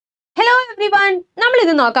everyone, നമ്മൾ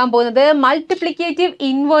ഇത് നോക്കാൻ പോകുന്നത് മൾട്ടിപ്ലിക്കേറ്റീവ്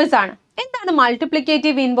ഇൻവേഴ്സ് ആണ്. എന്താണ്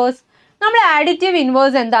മൾട്ടിപ്ലിക്കേറ്റീവ് ഇൻവേഴ്സ്? നമ്മൾ ആഡിറ്റീവ്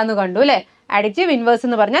ഇൻവേഴ്സ് എന്താന്ന് കണ്ടു അല്ലേ? ആഡിറ്റീവ് ഇൻവേഴ്സ്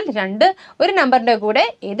എന്ന് പറഞ്ഞാൽ ഒരു നമ്പറിന്റെ കൂടെ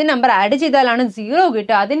ഏത് നമ്പർ ആഡ് ചെയ്താലാണ് 0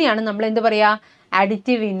 കിട്ടുക അതിനെയാണ് നമ്മൾ എന്ത് പറയാ?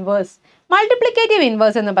 Additive inverse. മൾട്ടിപ്ലിക്കേറ്റീവ്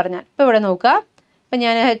ഇൻവേഴ്സ് എന്ന് പറഞ്ഞാൽ ഇപ്പോൾ ഇവിടെ നോക്കുക. ഇപ്പം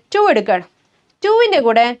ഞാൻ 2 എടുക്കുകയാണ്. 2ന്റെ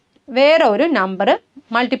കൂടെ വേറെ ഒരു നമ്പർ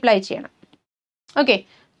മൾട്ടിപ്ലൈ ചെയ്യണം. ഓക്കെ,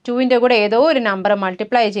 2ന്റെ കൂടെ ഏതോ ഒരു നമ്പർ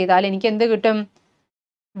മൾട്ടിപ്ലൈ ചെയ്താൽ എനിക്ക് എന്ത് കിട്ടും?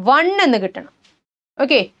 1 എന്ന് കിട്ടണം.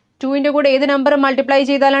 ഓക്കെ, 2ന്റെ കൂടെ ഏത് നമ്പർ മൾട്ടിപ്ലൈ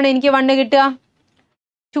ചെയ്താലാണ് എനിക്ക് 1 കിട്ടുക?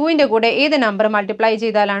 2ന്റെ കൂടെ ഏത് നമ്പർ മൾട്ടിപ്ലൈ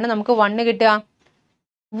ചെയ്താലാണ് നമുക്ക് 1 കിട്ടുക?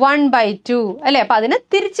 1/2 അല്ലേ? അപ്പം അതിനെ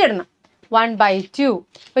തിരിച്ചിടണം. 1/2.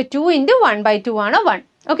 അപ്പോൾ 2 × 1/2 ആണ് 1.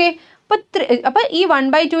 ഓക്കെ, അപ്പോൾ ഈ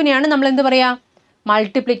 1/2നെയാണ് നമ്മൾ എന്ത് പറയുക?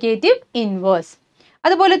 Multiplicative inverse.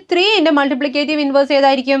 അതുപോലെ 3ന്റെ മൾട്ടിപ്ലിക്കേറ്റീവ് ഇൻവേഴ്സ്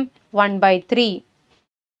ഏതായിരിക്കും? 1/3.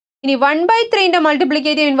 ഇനി 1/3ന്റെ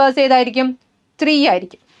മൾട്ടിപ്ലിക്കേറ്റീവ് ഇൻവേഴ്സ് ഏതായിരിക്കും? 3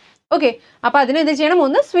 ആയിരിക്കും. ഓക്കെ, അപ്പോൾ അതിനെന്ത് ചെയ്യണം?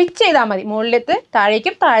 ഒന്ന് സ്വിച്ച് ചെയ്താൽ മതി. മുകളിലത്തെ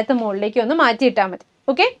താഴേക്കും താഴത്തെ മുകളിലേക്കും ഒന്ന് മാറ്റിയിട്ടാൽ മതി.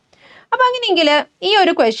 ഓക്കെ, അപ്പോൾ അങ്ങനെയെങ്കിൽ ഈ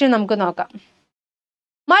ഒരു ക്വസ്റ്റ്യൻ നമുക്ക് നോക്കാം.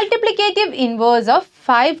 Multiplicative inverse of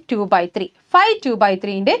 5 2/3. 5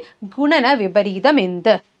 2/3ന്റെ ഗുണന വിപരീതം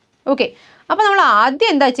എന്ത്? ഓക്കെ, അപ്പോൾ നമ്മൾ ആദ്യം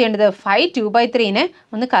എന്താ ചെയ്യേണ്ടത്? 5 2/3നെ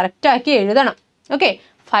ഒന്ന് കറക്റ്റാക്കി എഴുതണം. ഓക്കെ,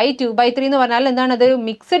 5 2/3 എന്ന് പറഞ്ഞാൽ എന്താണ്? അത്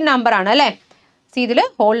മിക്സഡ് നമ്പർ ആണ് അല്ലേ? ഇതിൽ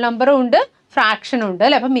ഹോൾ നമ്പറും ഉണ്ട് ഫ്രാക്ഷനും ഉണ്ട്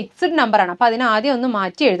അല്ലേ? അപ്പോൾ മിക്സഡ് നമ്പറാണ്. അപ്പോൾ അതിനെ ആദ്യം ഒന്ന്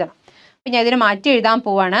മാറ്റി എഴുതണം. അപ്പോൾ ഞാൻ ഇതിനെ മാറ്റി എഴുതാൻ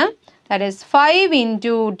പോവാണ്. That is 5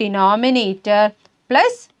 × denominator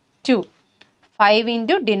plus 2. 5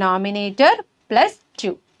 × denominator plus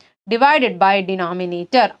 2 divided by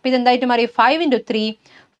denominator. അപ്പോൾ ഇതെന്തായിട്ട് മാറി? 5 × 3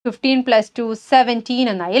 15 + 2 17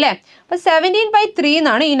 എന്നായി അല്ലേ? അപ്പോൾ 17/3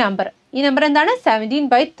 എന്നാണ് ഈ നമ്പർ. ഈ നമ്പർ എന്താണ്?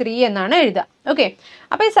 17/3 എന്നാണ് എഴുതുക. ഓക്കെ,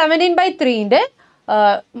 അപ്പോൾ ഈ 17/3ന്റെ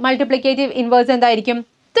മൾട്ടിപ്ലിക്കേറ്റീവ് ഇൻവേഴ്സ് എന്തായിരിക്കും?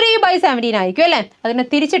 3/17 ആയിരിക്കും അല്ലേ? അതിനെ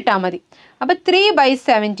തിരിച്ചിട്ടാൽ മതി. അപ്പോൾ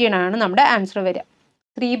 3/17 ആണ് നമ്മുടെ ആൻസർ വരിക.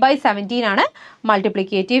 3/17 ആണ്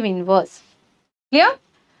മൾട്ടിപ്ലിക്കേറ്റീവ് ഇൻവേഴ്സ്. ക്ലിയർ?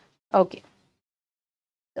 ഓക്കെ,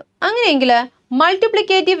 അങ്ങനെയെങ്കിൽ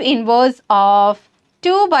മൾട്ടിപ്ലിക്കേറ്റീവ് ഇൻവേഴ്സ് ഓഫ്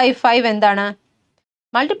 2/5 എന്താണ്?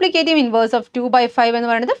 മൾട്ടിപ്ലിക്കേറ്റീവ് ഇൻവേഴ്സ് ഓഫ് 2/5 എന്ന്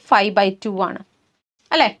പറയുന്നത് 5/2 ആണ്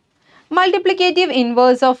അല്ലേ? മൾട്ടിപ്ലിക്കേറ്റീവ്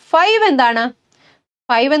ഇൻവേഴ്സ് ഓഫ് 5 എന്താണ്?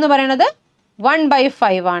 5 എന്ന് പറയുന്നത്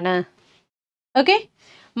 1/5 ആണ്. ഓക്കെ,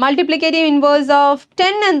 മൾട്ടിപ്ലിക്കേറ്റീവ് ഇൻവേഴ്സ് ഓഫ്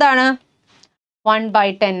 10 എന്താണ്?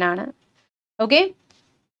 1/10 ആണ്. ഓക്കെ,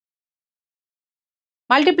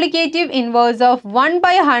 മൾട്ടിപ്ലിക്കേറ്റീവ് ഇൻവേഴ്സ് ഓഫ്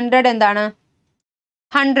 1/100 എന്താണ്?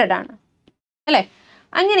 100 ആണ് അല്ലേ?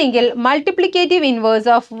 അങ്ങനെയെങ്കിൽ മൾട്ടിപ്ലിക്കേറ്റീവ്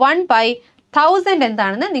ഇൻവേഴ്സ് ഓഫ് 1/1000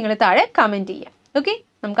 എന്താണെന്ന് നിങ്ങൾ താഴെ കമൻറ്റ് ചെയ്യാം. ഓക്കെ,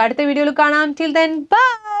 നമുക്ക് അടുത്ത വീഡിയോയിൽ കാണാം. Till then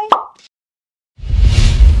bye.